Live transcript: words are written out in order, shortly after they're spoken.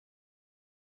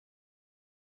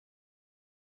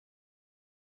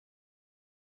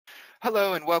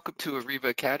Hello and welcome to Arreva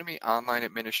Academy Online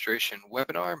Administration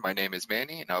webinar. My name is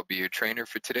Manny and I'll be your trainer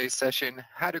for today's session,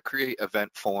 How to Create Event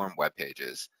Form Web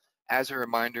Pages. As a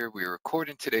reminder, we are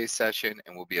recording today's session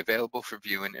and will be available for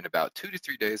viewing in about 2 to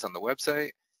 3 days on the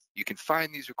website. You can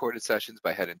find these recorded sessions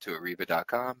by heading to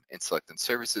arreva.com and selecting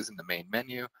Services in the main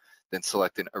menu, then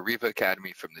selecting Arreva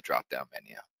Academy from the drop-down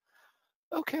menu.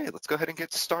 Okay, let's go ahead and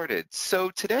get started. So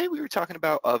today we were talking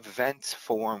about event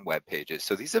form web pages.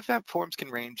 So these event forms can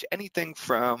range anything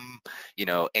from,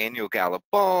 annual gala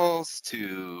balls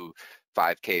to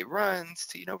 5K runs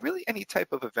to, really any type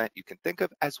of event you can think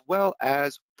of, as well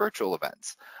as virtual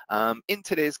events. In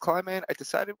today's climate, I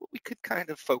decided what we could kind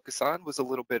of focus on was a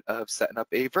little bit of setting up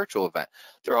a virtual event.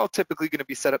 They're all typically going to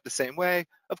be set up the same way.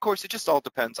 Of course, it just all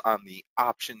depends on the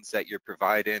options that you're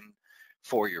providing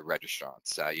for your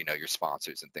registrants, your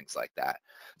sponsors and things like that.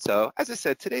 So as I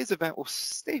said, today's event will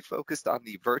stay focused on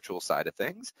the virtual side of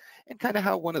things and kind of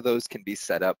how one of those can be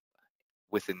set up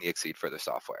within the Exceed Further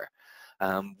software.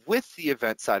 With the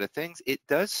event side of things, it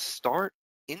does start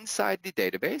inside the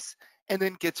database and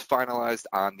then gets finalized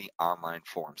on the online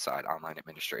form side, online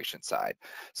administration side.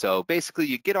 So basically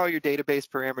you get all your database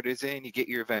parameters in, you get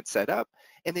your event set up,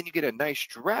 and then you get a nice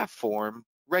draft form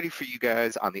ready for you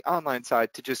guys on the online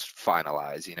side to just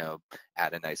finalize,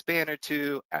 add a nice banner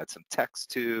to, add some text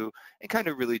to, and kind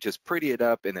of really just pretty it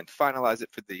up and then finalize it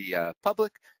for the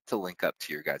public to link up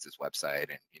to your guys' website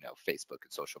and, Facebook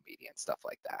and social media and stuff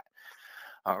like that.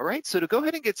 All right, so to go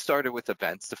ahead and get started with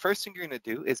events, the first thing you're going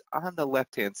to do is on the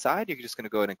left-hand side, you're just going to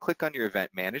go ahead and click on your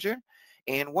event manager.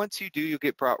 And once you do, you'll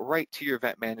get brought right to your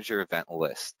event manager event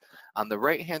list. On the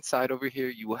right-hand side over here,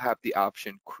 you will have the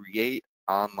option Create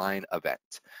Online Event.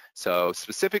 So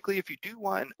specifically, if you do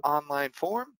want an online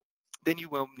form, then you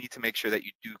will need to make sure that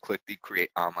you do click the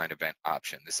Create Online Event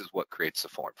option. This is what creates the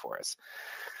form for us.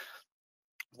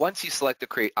 Once you select the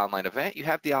Create Online Event, you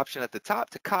have the option at the top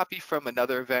to copy from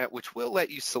another event, which will let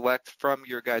you select from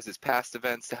your guys' past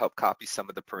events to help copy some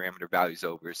of the parameter values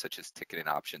over, such as ticketing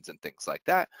options and things like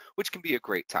that, which can be a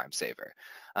great time saver.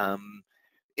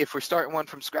 If we're starting one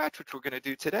from scratch, which we're going to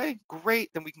do today, great,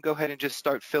 then we can go ahead and just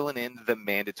start filling in the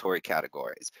mandatory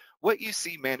categories. What you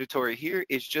see mandatory here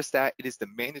is just that it is the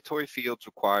mandatory fields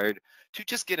required to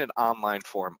just get an online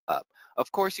form up.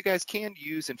 Of course, you guys can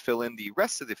use and fill in the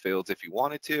rest of the fields if you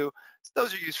wanted to.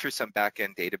 Those are used for some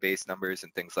back-end database numbers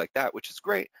and things like that, which is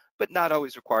great, but not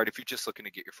always required if you're just looking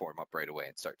to get your form up right away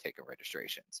and start taking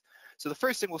registrations. So the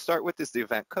first thing we'll start with is the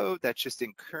event code. That's just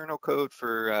in kernel code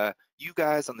for you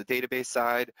guys on the database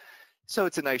side. So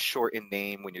it's a nice shortened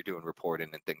name when you're doing reporting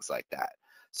and things like that.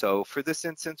 So for this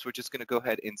instance, we're just going to go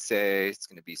ahead and say it's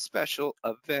going to be special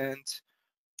event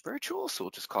virtual. So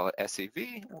we'll just call it SAV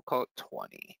and we'll call it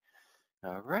 20.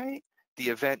 All right. The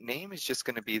event name is just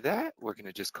going to be that. We're going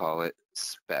to just call it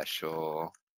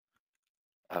special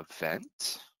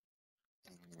event.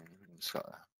 And just call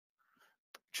it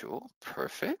virtual.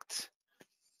 Perfect.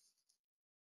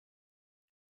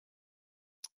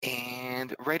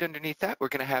 And right underneath that, we're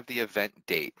going to have the event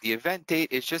date. The event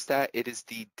date is just that it is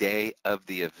the day of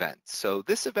the event. So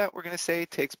this event, we're going to say,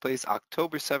 takes place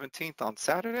October 17th on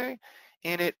Saturday,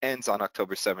 and it ends on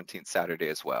October 17th Saturday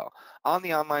as well. On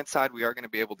the online side, we are going to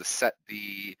be able to set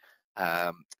the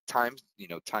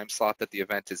time slot that the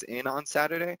event is in on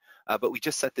Saturday, but we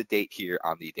just set the date here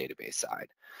on the database side.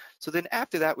 So then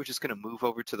after that, we're just going to move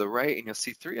over to the right, and you'll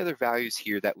see 3 other values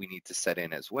here that we need to set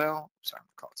in as well. Sorry, I'm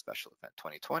going to call it special event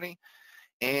 2020.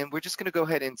 And we're just going to go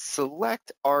ahead and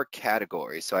select our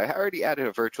category. So I already added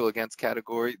a virtual against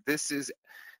category.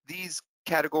 These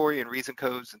category and reason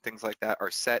codes and things like that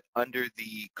are set under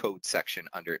the code section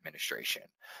under administration.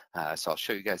 So I'll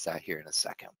show you guys that here in a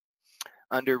second.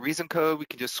 Under reason code, we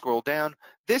can just scroll down.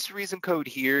 This reason code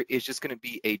here is just going to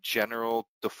be a general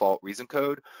default reason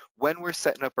code. When we're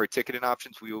setting up our ticketing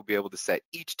options, we will be able to set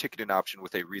each ticketing option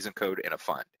with a reason code and a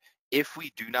fund. If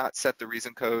we do not set the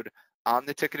reason code on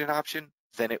the ticketing option,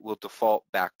 then it will default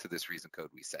back to this reason code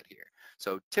we set here.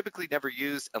 So typically never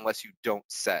used unless you don't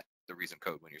set the reason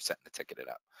code when you're setting the ticketed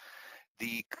up.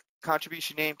 The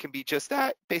contribution name can be just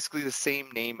that, basically the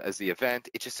same name as the event.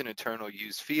 It's just an internal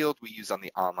use field we use on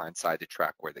the online side to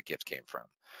track where the gift came from.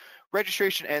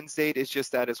 Registration ends date is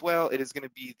just that as well. It is going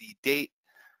to be the date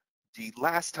the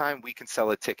last time we can sell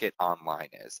a ticket online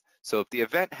is. So if the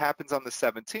event happens on the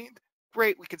 17th,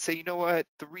 great, we can say, you know what,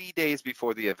 3 days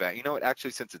before the event. You know what,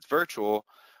 actually, since it's virtual,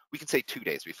 we can say 2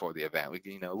 days before the event.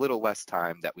 We, a little less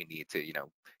time that we need to,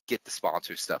 get the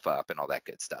sponsor stuff up and all that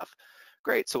good stuff.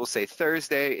 Great, so we'll say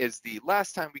Thursday is the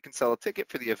last time we can sell a ticket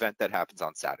for the event that happens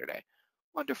on Saturday.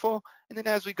 Wonderful. And then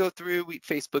as we go through,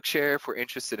 Facebook share, if we're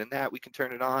interested in that, we can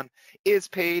turn it on. Is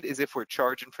paid is if we're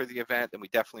charging for the event, then we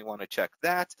definitely want to check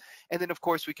that. And then of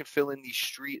course we can fill in the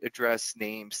street address,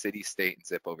 name, city, state, and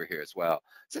zip over here as well.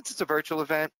 Since it's a virtual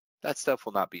event, that stuff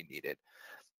will not be needed.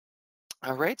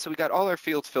 All right, so we got all our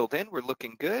fields filled in. We're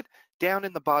looking good. Down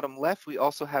in the bottom left, we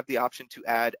also have the option to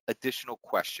add additional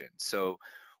questions. So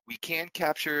we can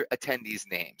capture attendees'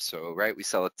 names. So, right, we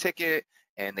sell a ticket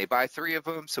and they buy 3 of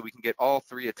them, so we can get all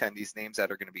 3 attendees' names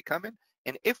that are going to be coming.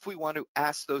 And if we want to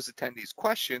ask those attendees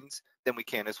questions, then we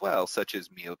can as well, such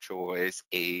as meal choice,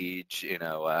 age,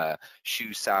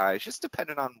 shoe size, just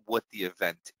depending on what the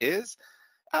event is.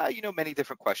 Many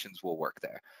different questions will work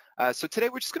there. So today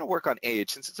we're just going to work on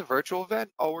age. Since it's a virtual event,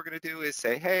 all we're going to do is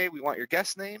say, hey, we want your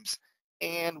guest names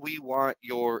and we want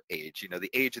your age, the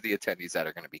age of the attendees that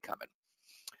are going to be coming.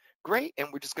 Great, and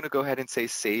we're just going to go ahead and say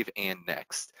save and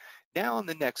next. Now on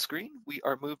the next screen, we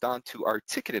are moved on to our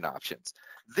ticketing options.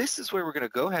 This is where we're going to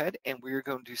go ahead and we're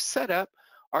going to set up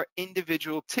our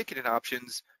individual ticketing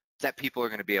options that people are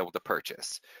going to be able to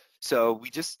purchase. So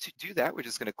to do that, we're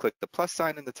just going to click the plus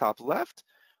sign in the top left.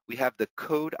 We have the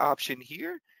code option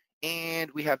here, and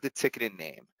we have the ticketing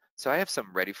name. So I have some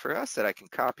ready for us that I can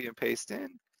copy and paste in.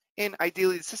 And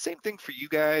ideally, it's the same thing for you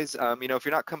guys. If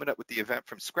you're not coming up with the event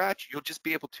from scratch, you'll just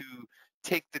be able to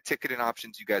take the ticketing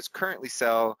options you guys currently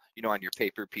sell, on your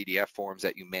paper PDF forms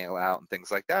that you mail out and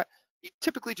things like that. You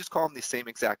typically just call them the same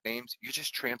exact names. You're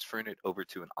just transferring it over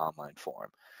to an online form.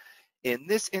 In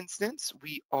this instance,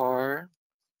 we are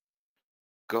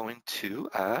going to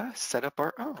set up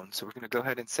our own. So we're going to go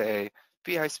ahead and say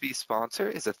VIP sponsor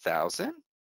is 1,000.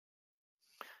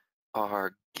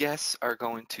 Our guests are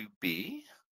going to be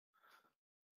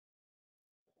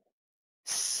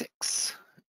 6.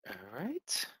 All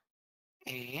right.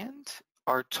 And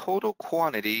our total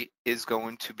quantity is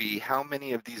going to be how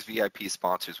many of these VIP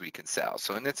sponsors we can sell.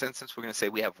 So in this instance, we're going to say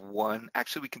we have 1.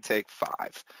 Actually, we can take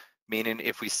 5. Meaning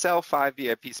if we sell 5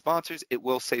 VIP sponsors, it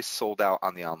will say sold out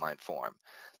on the online form.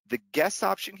 The guest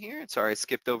option here, sorry, I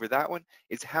skipped over that one,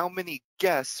 is how many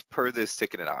guests per this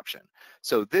ticketing option.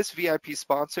 So this VIP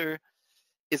sponsor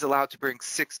is allowed to bring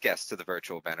 6 guests to the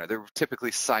virtual event, or they're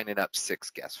typically signing up 6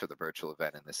 guests for the virtual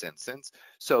event in this instance.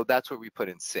 So that's where we put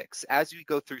in 6. As you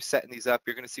go through setting these up,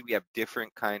 you're going to see we have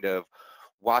different kind of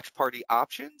watch party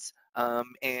options.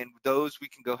 And those we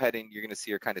can go ahead and you're going to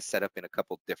see are kind of set up in a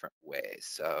couple different ways.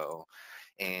 So,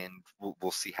 and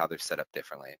we'll see how they're set up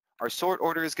differently. Our sort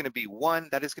order is going to be 1.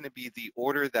 That is going to be the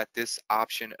order that this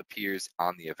option appears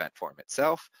on the event form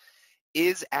itself.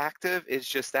 Is active is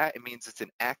just that. It means it's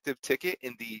an active ticket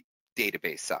in the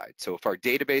database side. So if our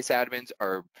database admins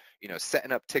are,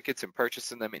 setting up tickets and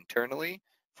purchasing them internally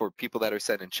for people that are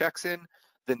sending checks in,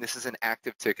 then this is an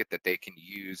active ticket that they can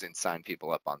use and sign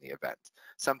people up on the event.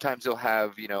 Sometimes you'll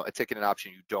have, a ticketing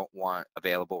option you don't want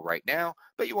available right now,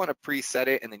 but you want to preset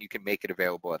it and then you can make it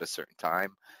available at a certain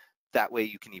time. That way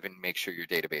you can even make sure your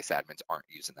database admins aren't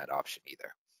using that option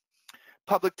either.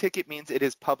 Public ticket means it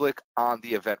is public on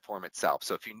the event form itself.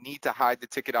 So if you need to hide the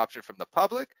ticket option from the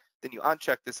public, then you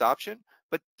uncheck this option,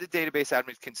 but the database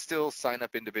admins can still sign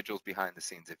up individuals behind the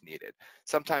scenes if needed.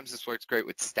 Sometimes this works great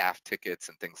with staff tickets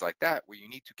and things like that, where you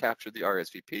need to capture the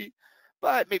RSVP,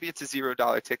 but maybe it's a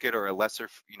 $0 ticket or a lesser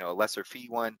fee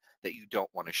one that you don't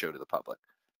want to show to the public.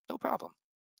 No problem.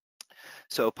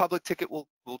 So public ticket we'll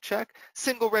check.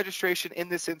 Single registration in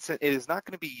this instance, it is not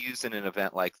going to be used in an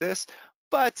event like this,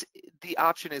 but the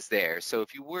option is there. So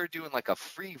if you were doing like a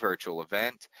free virtual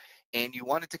event and you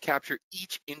wanted to capture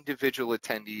each individual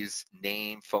attendee's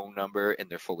name, phone number, and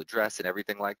their full address and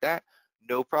everything like that,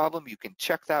 no problem. You can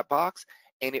check that box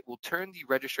and it will turn the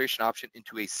registration option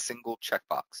into a single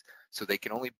checkbox. So they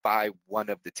can only buy one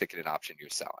of the ticketed option you're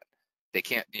selling. They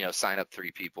can't, sign up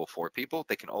 3 people, 4 people.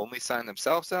 They can only sign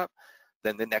themselves up.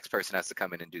 Then the next person has to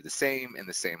come in and do the same and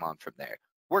the same on from there.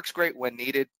 Works great when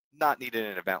needed, not needed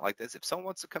in an event like this. If someone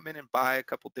wants to come in and buy a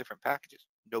couple different packages,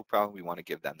 no problem. We want to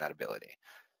give them that ability.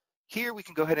 Here we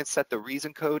can go ahead and set the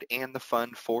reason code and the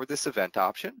fund for this event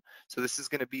option. So this is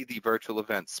going to be the virtual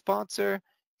event sponsor,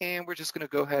 and we're just going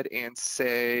to go ahead and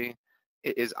say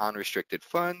it is unrestricted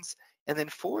funds. And then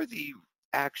for the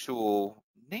actual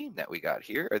name that we got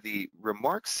here, or the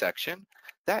remarks section,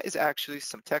 that is actually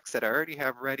some text that I already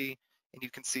have ready. And you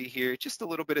can see here just a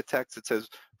little bit of text that says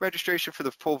registration for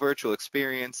the full virtual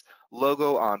experience,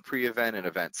 logo on pre-event and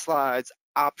event slides,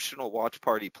 optional watch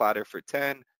party platter for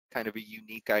 10, kind of a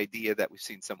unique idea that we've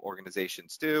seen some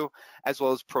organizations do, as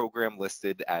well as program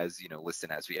listed as,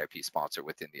 listed as VIP sponsor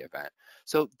within the event.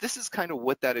 So this is kind of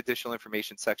what that additional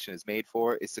information section is made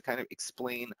for, is to kind of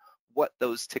explain what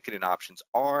those ticketing options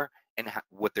are and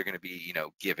what they're going to be,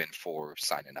 given for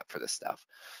signing up for this stuff.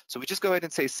 So we just go ahead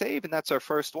and say save, and that's our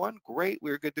first one. Great,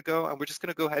 we're good to go. And we're just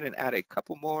going to go ahead and add a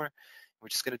couple more. We're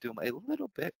just going to do them a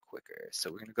little bit quicker.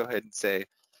 So we're going to go ahead and say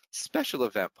special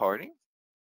event party.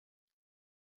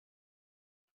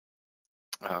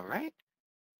 All right.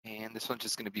 And this one's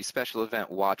just going to be special event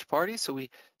watch party. So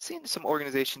we've seen some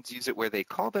organizations use it where they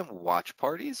call them watch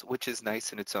parties, which is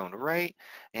nice in its own right.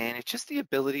 And it's just the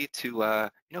ability to,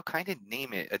 kind of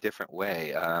name it a different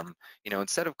way.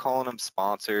 Instead of calling them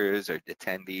sponsors or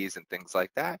attendees and things like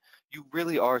that, you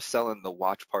really are selling the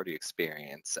watch party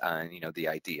experience and, the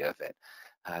idea of it.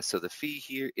 So the fee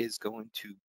here is going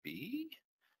to be,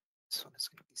 this one is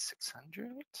going to be 600. I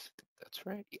think that's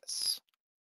right. Yes.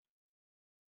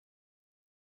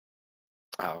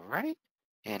 All right.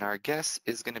 And our guest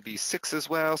is going to be 6 as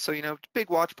well. So, big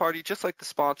watch party, just like the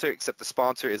sponsor, except the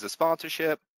sponsor is a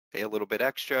sponsorship, pay a little bit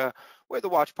extra, where the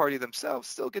watch party themselves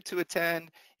still get to attend.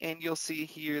 And you'll see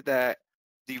here that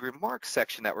the remarks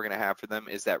section that we're going to have for them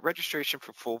is that registration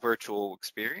for full virtual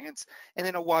experience, and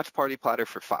then a watch party platter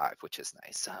for 5, which is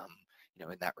nice,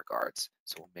 in that regards.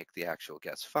 So we'll make the actual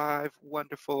guest 5.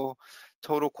 Wonderful.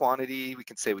 Total quantity, we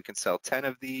can say we can sell 10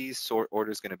 of these. Sort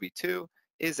order is going to be 2.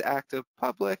 Is active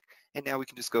public, and now we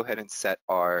can just go ahead and set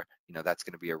our, that's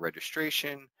going to be a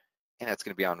registration, and that's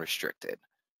going to be unrestricted.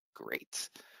 Great.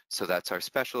 So that's our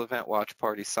special event watch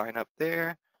party sign up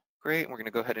there. Great. And we're going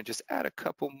to go ahead and just add a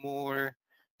couple more.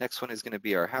 Next one is going to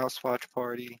be our house watch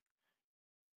party.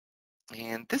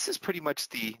 And this is pretty much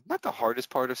not the hardest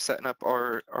part of setting up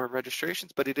our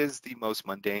registrations, but it is the most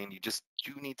mundane. You just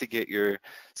do need to get your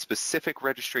specific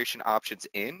registration options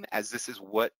in, as this is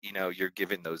what, you're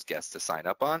giving those guests to sign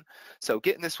up on. So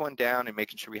getting this one down and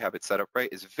making sure we have it set up right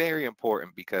is very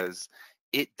important, because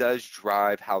it does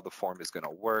drive how the form is going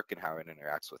to work and how it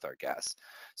interacts with our guests.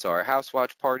 So our house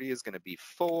watch party is going to be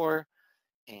 4,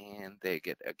 and they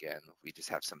get, again, we just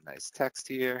have some nice text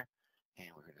here, and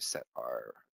we're going to set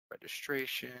our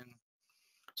registration.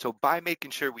 So by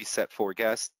making sure we set 4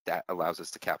 guests, that allows us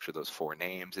to capture those 4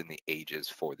 names and the ages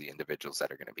for the individuals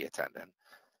that are going to be attending,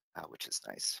 which is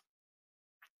nice.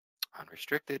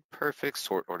 Unrestricted, perfect.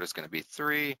 Sort order is going to be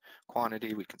 3.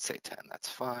 Quantity, we can say 10, that's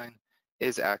fine.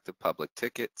 Is active public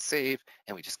ticket, save,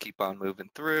 and we just keep on moving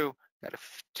through. Got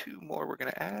 2 more we're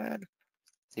going to add.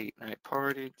 Date night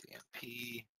party,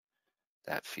 DMP.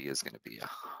 That fee is going to be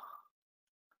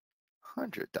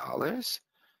 $100.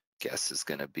 Guest is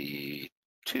going to be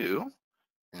 2,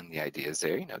 and the idea is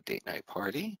there, date night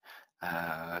party.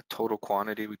 Total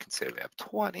quantity, we can say we have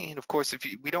 20, and of course, if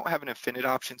we don't have an infinite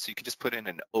option, so you can just put in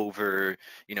an over,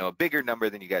 a bigger number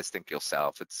than you guys think you'll sell.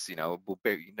 If it's,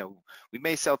 we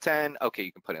may sell 10, okay,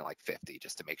 you can put in like 50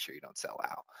 just to make sure you don't sell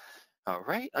out. All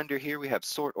right, under here we have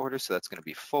sort order, so that's going to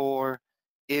be 4.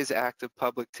 Is active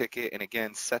public ticket, and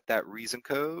again, set that reason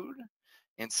code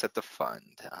and set the fund.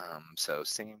 So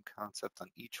same concept on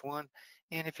each one.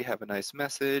 And if you have a nice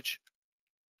message,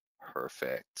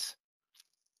 perfect.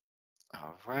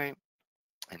 All right.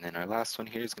 And then our last one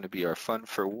here is going to be our fund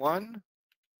for 1.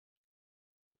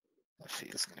 The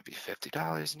fee is going to be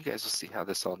 $50. And you guys will see how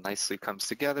this all nicely comes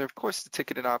together. Of course, the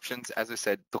ticketed options, as I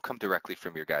said, they'll come directly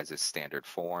from your guys' standard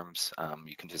forms.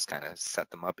 You can just kind of set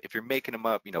them up. If you're making them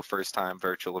up, first time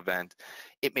virtual event,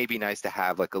 it may be nice to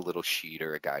have like a little sheet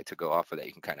or a guide to go off of that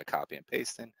you can kind of copy and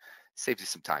paste in. Saves you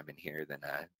some time in here than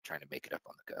trying to make it up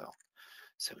on the go.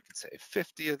 So we can say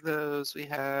 50 of those we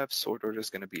have. Sort order is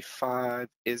going to be 5.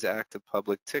 Is active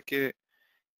public ticket,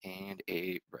 and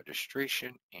a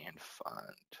registration and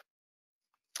fund.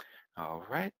 All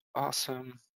right,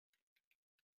 awesome.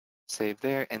 Save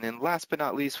there. And then last but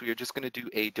not least, we are just going to do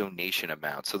a donation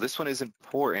amount. So this one is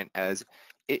important, as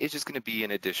it is just going to be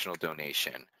an additional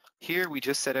donation. Here we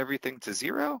just set everything to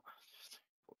 0.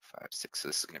 4, 5, 6,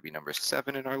 this is going to be number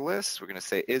 7 in our list. We're going to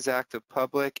say is active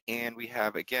public, and we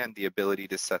have, again, the ability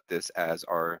to set this as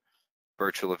our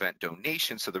virtual event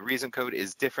donation. So the reason code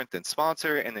is different than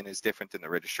sponsor, and then is different than the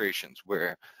registrations,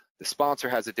 where the sponsor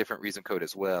has a different reason code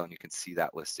as well, and you can see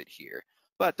that listed here.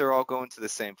 But they're all going to the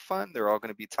same fund. They're all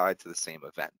going to be tied to the same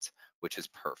event, which is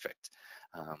perfect.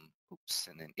 Oops,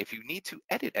 and then if you need to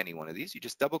edit any one of these, you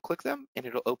just double click them and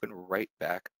it'll open right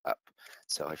back up.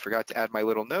 So I forgot to add my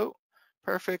little note.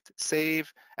 Perfect,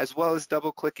 save, as well as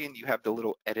double clicking, you have the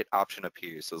little edit option up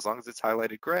here. So as long as it's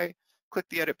highlighted gray, click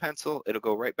the edit pencil, it'll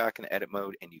go right back in edit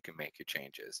mode and you can make your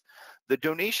changes. The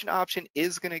donation option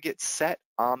is going to get set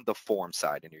on the form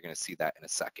side, and you're going to see that in a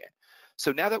second.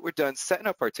 So now that we're done setting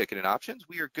up our ticketing options,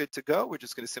 we are good to go. We're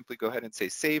just going to simply go ahead and say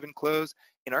save and close,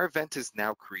 and our event is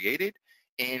now created,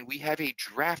 and we have a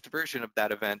draft version of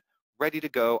that event ready to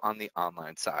go on the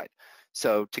online side.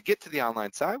 So to get to the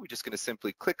online side, we're just going to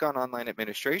simply click on online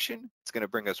administration. It's going to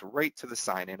bring us right to the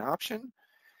sign in option.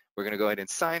 We're going to go ahead and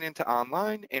sign into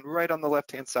online, and right on the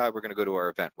left-hand side, we're going to go to our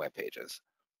event web pages.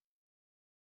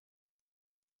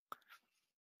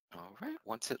 All right,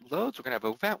 once it loads, we're going to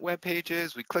have event web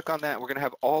pages. We click on that. We're going to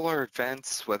have all our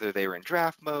events, whether they were in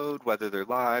draft mode, whether they're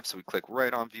live. So we click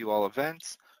right on view all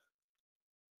events.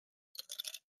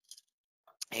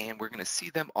 And we're going to see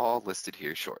them all listed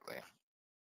here shortly.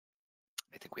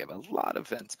 I think we have a lot of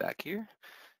events back here.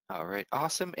 All right,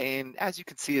 awesome. And as you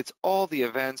can see, it's all the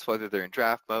events, whether they're in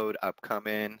draft mode,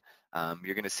 upcoming.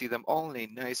 You're going to see them all in a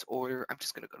nice order. I'm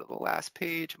just going to go to the last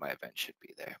page. My event should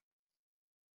be there.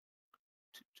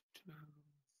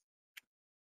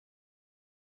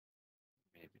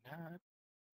 Maybe not.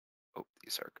 Oh,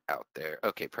 these are out there.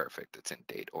 Okay, perfect. It's in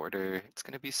date order. It's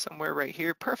going to be somewhere right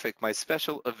here. Perfect. My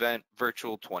special event,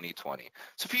 Virtual 2020.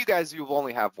 So for you guys, you'll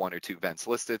only have 1 or 2 events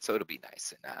listed, so it'll be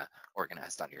nice and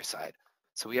organized on your side.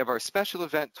 So we have our special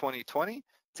event 2020.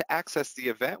 To access the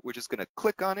event, we're just going to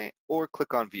click on it or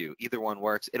click on view. Either one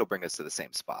works. It'll bring us to the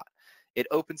same spot. It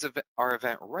opens our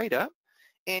event right up.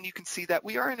 And you can see that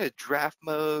we are in a draft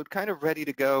mode, kind of ready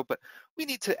to go, but we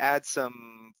need to add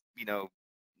some,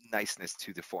 niceness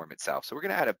to the form itself. So we're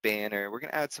going to add a banner. We're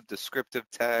going to add some descriptive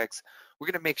text. We're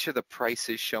going to make sure the price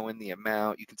is showing the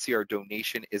amount. You can see our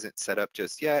donation isn't set up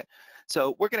just yet.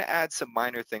 So we're going to add some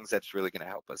minor things that's really going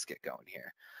to help us get going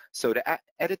here. So to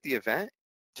edit the event,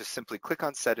 just simply click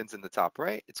on settings in the top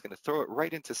right. It's going to throw it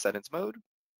right into settings mode.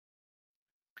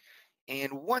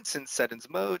 And once in settings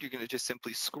mode, you're going to just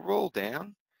simply scroll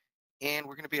down and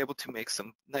we're going to be able to make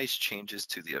some nice changes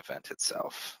to the event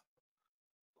itself.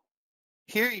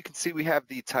 Here you can see we have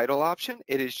the title option.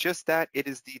 It is just that, it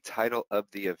is the title of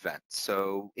the event.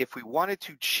 So if we wanted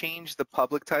to change the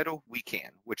public title, we can,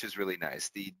 which is really nice.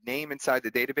 The name inside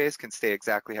the database can stay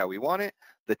exactly how we want it.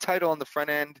 The title on the front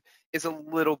end is a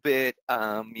little bit,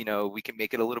 we can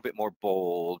make it a little bit more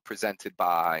bold, presented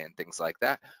by, and things like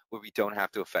that, where we don't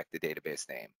have to affect the database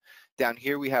name. Down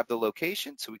here we have the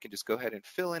location, so we can just go ahead and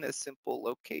fill in a simple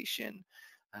location.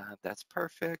 That's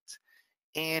perfect.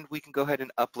 And we can go ahead and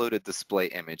upload a display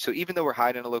image. So even though we're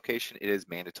hiding a location, it is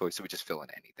mandatory, so we just fill in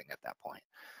anything at that point.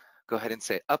 Go ahead and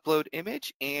say upload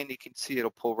image, and you can see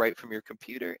it'll pull right from your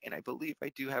computer, and I believe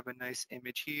I do have a nice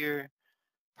image here.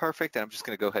 Perfect, and I'm just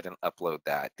gonna go ahead and upload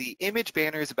that. The image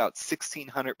banner is about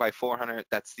 1600 by 400,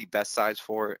 that's the best size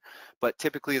for it, but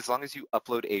typically as long as you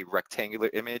upload a rectangular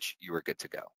image, you are good to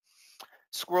go.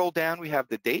 Scroll down, we have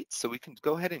the dates, so we can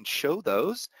go ahead and show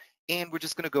those. And we're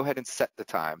just going to go ahead and set the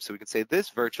time. So we can say this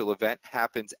virtual event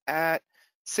happens at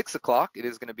 6 o'clock. It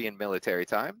is going to be in military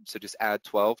time. So just add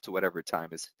 12 to whatever time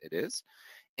it is.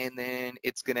 And then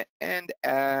it's going to end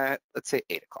at, let's say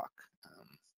 8 o'clock.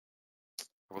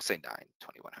 We'll say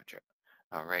 9/2100.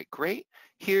 All right, great.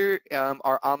 Here,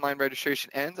 our online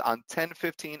registration ends on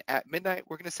 10:15 at midnight.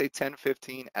 We're going to say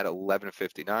 10:15 at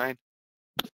 11:59.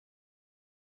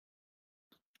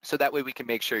 So that way we can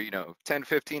make sure,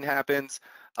 10:15 happens,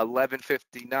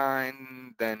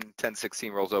 11:59, then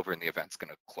 10:16 rolls over and the event's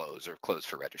going to close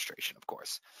for registration, of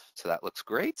course. So that looks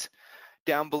great.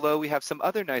 Down below, we have some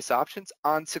other nice options.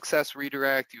 On success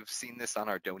redirect, you've seen this on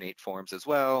our donate forms as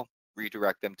well.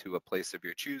 Redirect them to a place of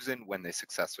your choosing when they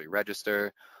successfully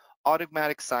register.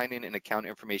 Automatic sign-in and account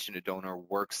information to donor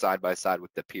work side by side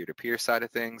with the peer-to-peer side of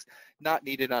things. Not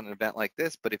needed on an event like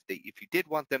this, but if you did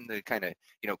want them to kind of,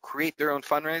 create their own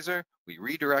fundraiser, we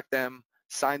redirect them,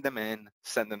 sign them in,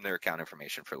 send them their account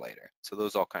information for later. So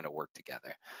those all kind of work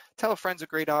together. Tell a friend's a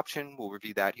great option. We'll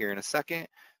review that here in a second.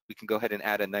 We can go ahead and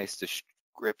add a nice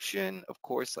description. Of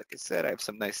course, like I said, I have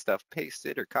some nice stuff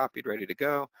pasted or copied, ready to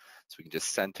go. So we can just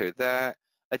center that.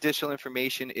 Additional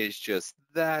information is just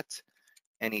that.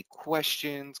 Any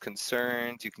questions,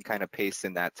 concerns, you can kind of paste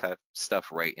in that type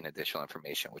stuff right in additional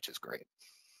information, which is great.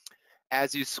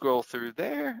 As you scroll through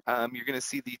there, you're going to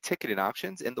see the ticketing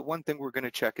options. And the one thing we're going to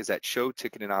check is that show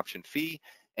ticketing option fee.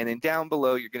 And then down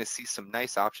below, you're going to see some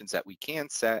nice options that we can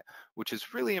set, which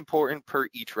is really important per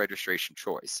each registration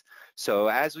choice. So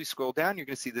as we scroll down, you're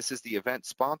going to see this is the event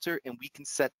sponsor, and we can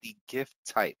set the gift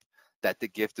type that the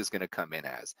gift is going to come in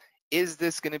as. Is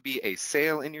this going to be a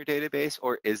sale in your database,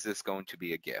 or is this going to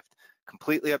be a gift?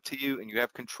 Completely up to you, and you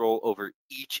have control over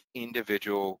each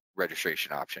individual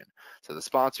registration option. So the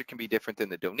sponsor can be different than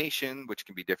the donation, which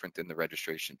can be different than the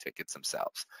registration tickets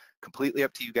themselves. Completely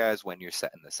up to you guys when you're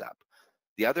setting this up.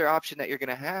 The other option that you're going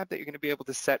to have that you're going to be able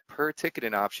to set per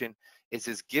ticketing option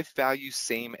is gift value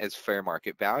same as fair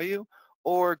market value,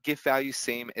 or gift value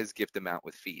same as gift amount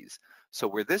with fees. So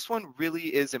where this one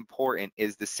really is important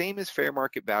is the same as fair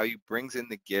market value brings in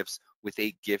the gifts with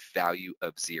a gift value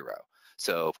of 0.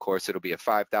 So of course it'll be a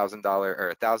 $5,000 or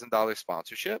a $1,000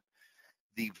 sponsorship.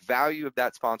 The value of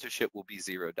that sponsorship will be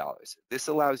 $0. This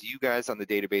allows you guys on the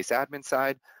database admin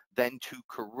side then to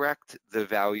correct the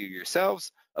value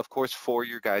yourselves, of course, for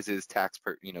your guys' tax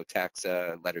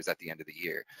letters at the end of the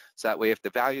year. So that way, if the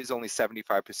value is only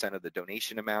 75% of the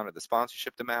donation amount or the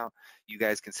sponsorship amount, you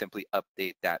guys can simply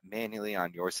update that manually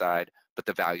on your side, but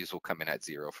the values will come in at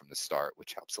 0 from the start,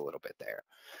 which helps a little bit there.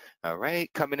 All right,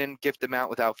 coming in gift amount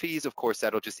without fees, of course,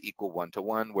 that'll just equal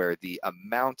 1-to-1, where the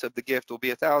amount of the gift will be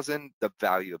 1,000, the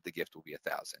value of the gift will be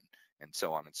 1,000, and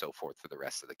so on and so forth for the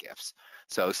rest of the gifts.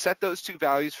 So set those 2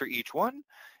 values for each one,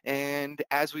 and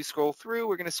as we scroll through,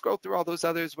 we're gonna scroll through all those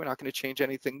others. We're not gonna change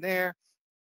anything there,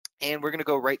 and we're gonna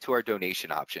go right to our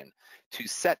donation option. To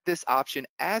set this option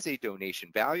as a donation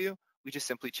value, we just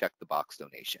simply check the box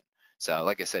donation. So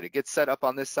like I said, it gets set up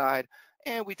on this side,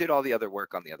 and we did all the other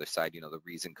work on the other side, the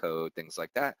reason code, things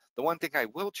like that. The one thing I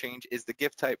will change is the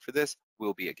gift type for this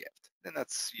will be a gift. And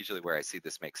that's usually where I see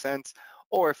this make sense.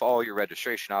 Or if all your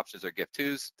registration options are gift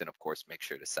twos, then of course make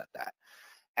sure to set that.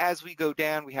 As we go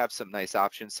down, we have some nice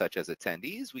options such as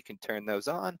attendees. We can turn those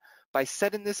on. By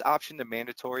setting this option to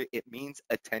mandatory, it means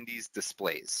attendees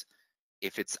displays.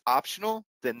 If it's optional,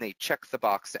 then they check the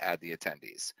box to add the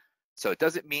attendees. So it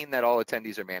doesn't mean that all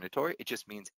attendees are mandatory. It just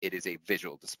means it is a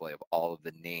visual display of all of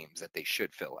the names that they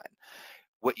should fill in.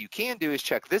 What you can do is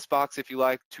check this box if you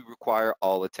like to require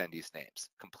all attendees' names.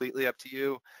 Completely up to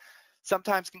you.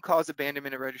 Sometimes can cause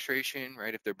abandonment of registration,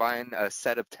 right? If they're buying a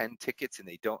set of 10 tickets and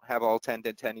they don't have all 10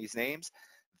 attendees' names,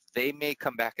 they may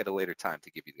come back at a later time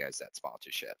to give you guys that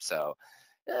sponsorship. So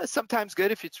sometimes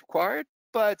good if it's required,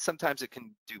 but sometimes it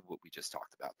can do what we just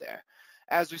talked about there.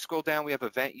 As we scroll down, we have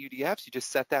event UDFs. You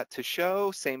just set that to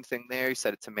show. Same thing there. You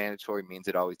set it to mandatory, means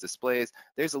it always displays.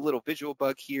 There's a little visual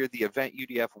bug here. The event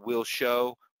UDF will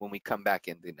show when we come back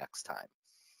in the next time.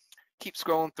 Keep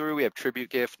scrolling through. We have tribute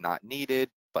gift, not needed,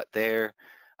 but there.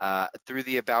 Through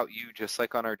the about you, just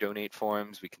like on our donate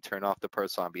forms, we can turn off the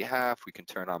person on behalf. We can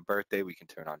turn on birthday. We can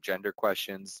turn on gender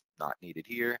questions, not needed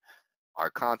here. Our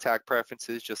contact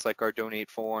preferences, just like our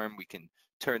donate form, we can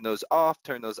turn those off,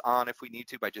 turn those on if we need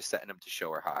to by just setting them to show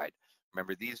or hide.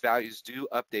 Remember, these values do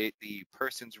update the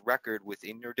person's record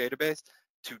within your database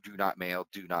to do not mail,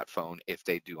 do not phone if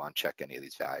they do uncheck any of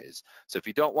these values. So if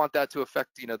you don't want that to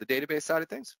affect, the database side of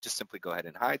things, just simply go ahead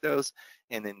and hide those,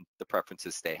 and then the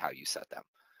preferences stay how you set them.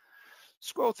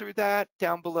 Scroll through that.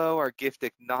 Down below, our gift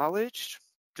acknowledged,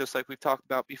 just like we've talked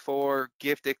about before.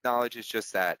 Gift acknowledged is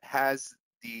just that, has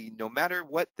no matter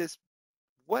what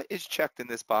is checked in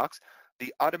this box,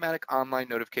 the automatic online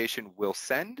notification will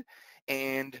send,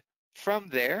 and from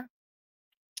there,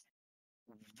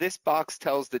 this box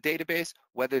tells the database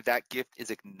whether that gift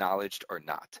is acknowledged or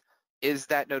not. Is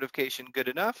that notification good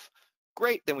enough?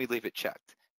 Great, then we leave it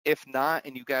checked. If not,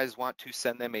 and you guys want to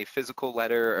send them a physical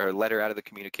letter or a letter out of the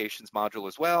communications module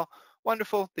as well,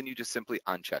 wonderful, then you just simply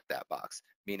uncheck that box,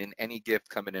 meaning any gift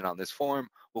coming in on this form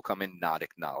will come in not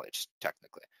acknowledged,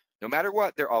 technically. No matter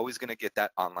what, they're always gonna get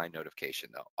that online notification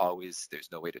though. Always, there's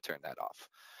no way to turn that off.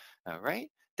 All right,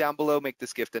 down below, make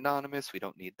this gift anonymous. We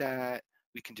don't need that.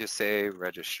 We can just say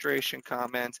registration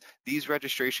comments. These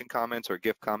registration comments or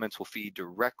gift comments will feed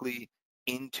directly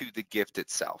into the gift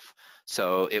itself.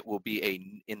 So it will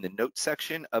be in the note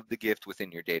section of the gift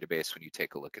within your database when you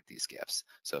take a look at these gifts.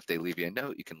 So if they leave you a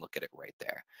note, you can look at it right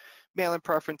there. Mail-in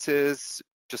preferences,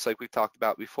 just like we've talked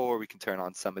about before, we can turn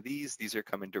on some of these. These are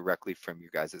coming directly from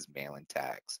your guys' mail-in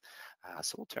tags.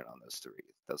 So we'll turn on those 3.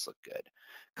 Those look good.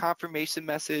 Confirmation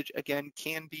message, again,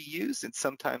 can be used and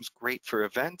sometimes great for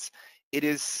events. It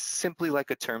is simply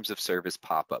like a terms of service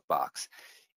pop-up box.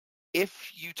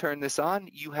 If you turn this on,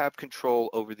 you have control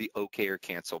over the OK or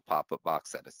cancel pop-up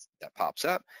box that pops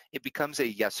up. It becomes a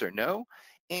yes or no.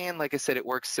 And like I said, it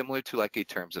works similar to like a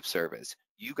terms of service.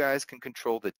 You guys can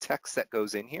control the text that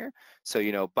goes in here.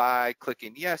 So, by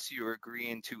clicking yes, you're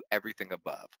agreeing to everything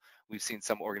above. We've seen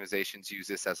some organizations use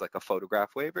this as like a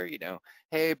photograph waiver,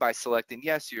 hey, by selecting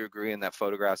yes, you're agreeing that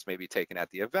photographs may be taken at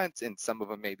the event, and some of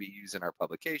them may be used in our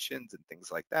publications and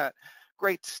things like that.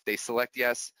 Great, they select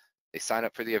yes. They sign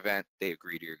up for the event, they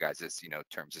agree to your guys'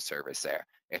 terms of service there.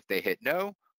 If they hit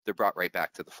no, they're brought right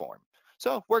back to the form.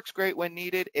 So works great when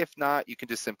needed. If not, you can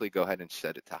just simply go ahead and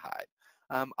set it to hide.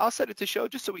 I'll set it to show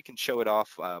just so we can show it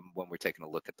off when we're taking a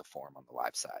look at the form on the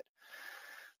live side.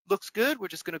 Looks good. We're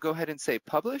just going to go ahead and say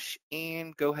publish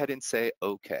and go ahead and say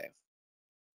OK.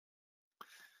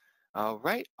 All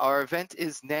right, our event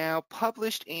is now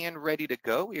published and ready to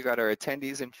go. We got our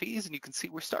attendees and fees, and you can see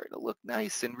we're starting to look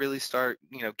nice and really start,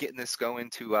 getting this going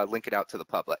to link it out to the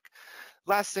public.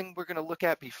 Last thing we're going to look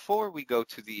at before we go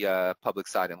to the public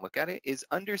side and look at it is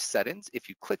under settings. If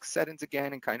you click settings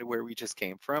again and kind of where we just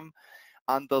came from,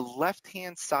 on the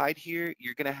left-hand side here,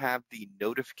 you're going to have the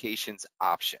notifications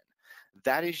option.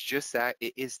 That is just that.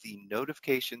 It is the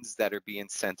notifications that are being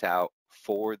sent out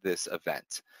for this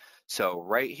event. So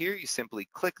right here, you simply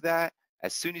click that.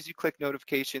 As soon as you click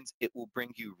notifications, it will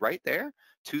bring you right there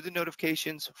to the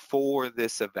notifications for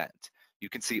this event. You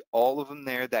can see all of them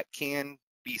there that can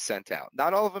be sent out.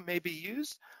 Not all of them may be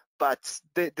used, but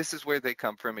this is where they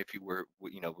come from if you were,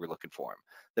 we're looking for them.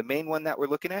 The main one that we're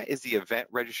looking at is the event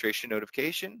registration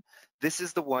notification. This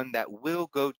is the one that will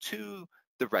go to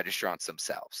the registrants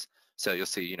themselves. So you'll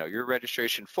see, your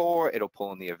registration for, it'll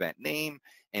pull in the event name,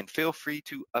 and feel free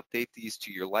to update these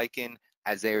to your liking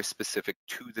as they are specific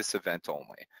to this event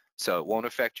only. So it won't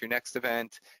affect your next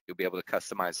event. You'll be able to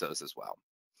customize those as well.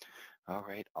 All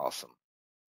right, awesome.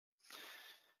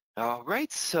 All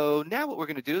right, so now what we're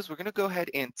going to do is we're going to go ahead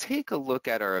and take a look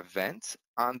at our event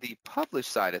on the publish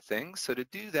side of things. So to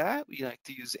do that, we like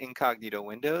to use incognito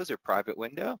windows or private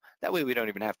window. That way we don't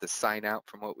even have to sign out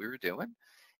from what we were doing.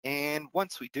 And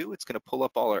once we do, it's going to pull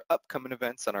up all our upcoming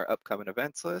events on our upcoming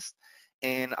events list.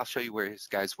 And I'll show you where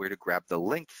to grab the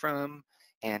link from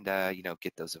and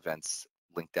get those events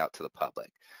linked out to the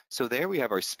public. So there we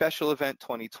have our special event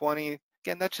 2020.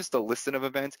 Again, that's just a listing of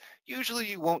events. Usually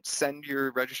you won't send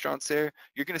your registrants there.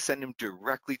 You're going to send them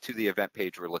directly to the event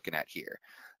page we're looking at here.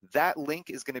 That link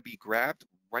is going to be grabbed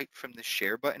right from the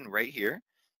share button right here.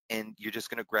 And you're just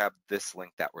going to grab this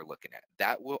link that we're looking at.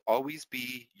 That will always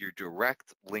be your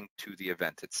direct link to the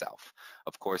event itself.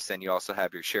 Of course, then you also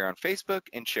have your share on Facebook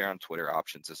and share on Twitter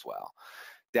options as well.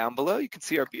 Down below, you can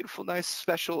see our beautiful, nice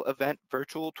special event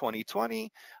virtual 2020,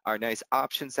 our nice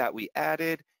options that we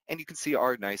added, and you can see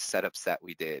our nice setups that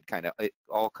we did. Kind of it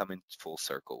all come in full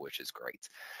circle, which is great.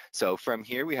 So from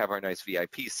here, we have our nice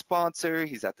VIP sponsor.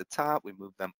 He's at the top. We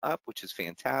move them up, which is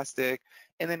fantastic.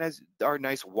 And then as our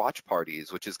nice watch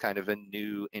parties, which is kind of a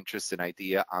new interest and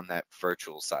idea on that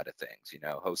virtual side of things.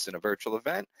 Hosting a virtual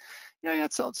event. You're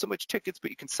not selling so much tickets,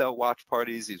 but you can sell watch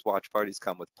parties. These watch parties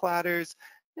come with platters.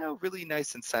 Really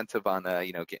nice incentive on,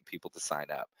 getting people to sign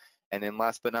up. And then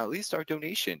last but not least, our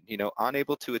donation,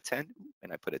 unable to attend,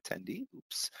 and I put attendee,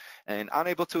 oops, and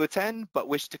unable to attend but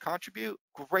wish to contribute,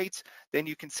 great. Then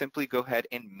you can simply go ahead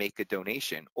and make a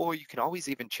donation, or you can always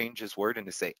even change this word and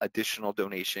to say additional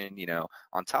donation,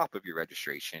 on top of your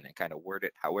registration and kind of word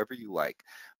it however you like.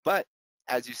 But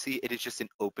as you see, it is just an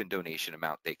open donation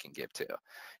amount they can give to.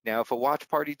 Now, if a watch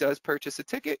party does purchase a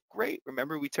ticket, great.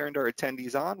 Remember, we turned our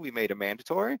attendees on. We made it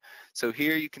mandatory. So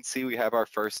here you can see we have our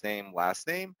first name, last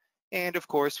name, and of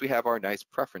course, we have our nice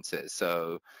preferences.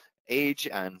 So age,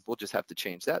 and we'll just have to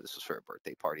change that. This was for a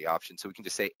birthday party option. So we can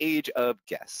just say age of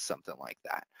guests, something like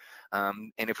that.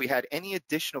 And if we had any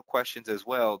additional questions as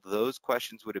well, those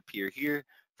questions would appear here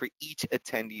for each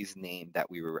attendee's name that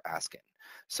we were asking.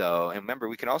 So, and remember,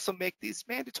 we can also make these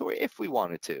mandatory if we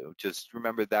wanted to. Just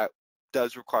remember that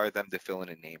does require them to fill in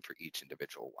a name for each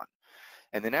individual one.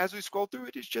 And then as we scroll through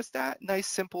it, it's just that nice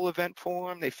simple event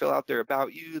form. They fill out their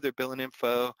about you, their billing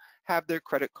info, have their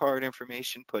credit card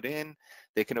information put in.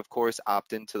 They can, of course,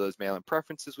 opt into those mail-in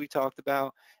preferences we talked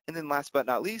about. And then last but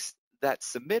not least, that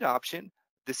submit option,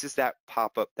 this is that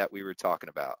pop-up that we were talking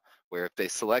about, where if they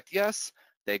select yes,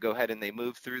 they go ahead and they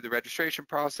move through the registration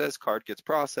process, card gets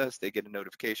processed, they get a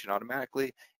notification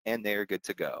automatically, and they're good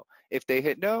to go. If they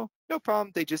hit no, no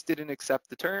problem, they just didn't accept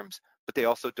the terms, but they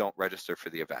also don't register for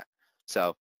the event.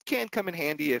 So can come in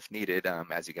handy if needed,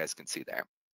 as you guys can see there.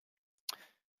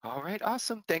 All right,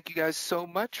 awesome. Thank you guys so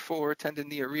much for attending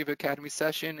the Arreva Academy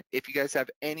session. If you guys have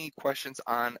any questions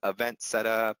on event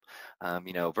setup,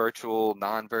 virtual,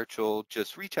 non-virtual,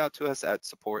 just reach out to us at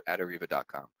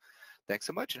support@arreva.com. Thanks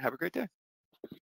so much and have a great day.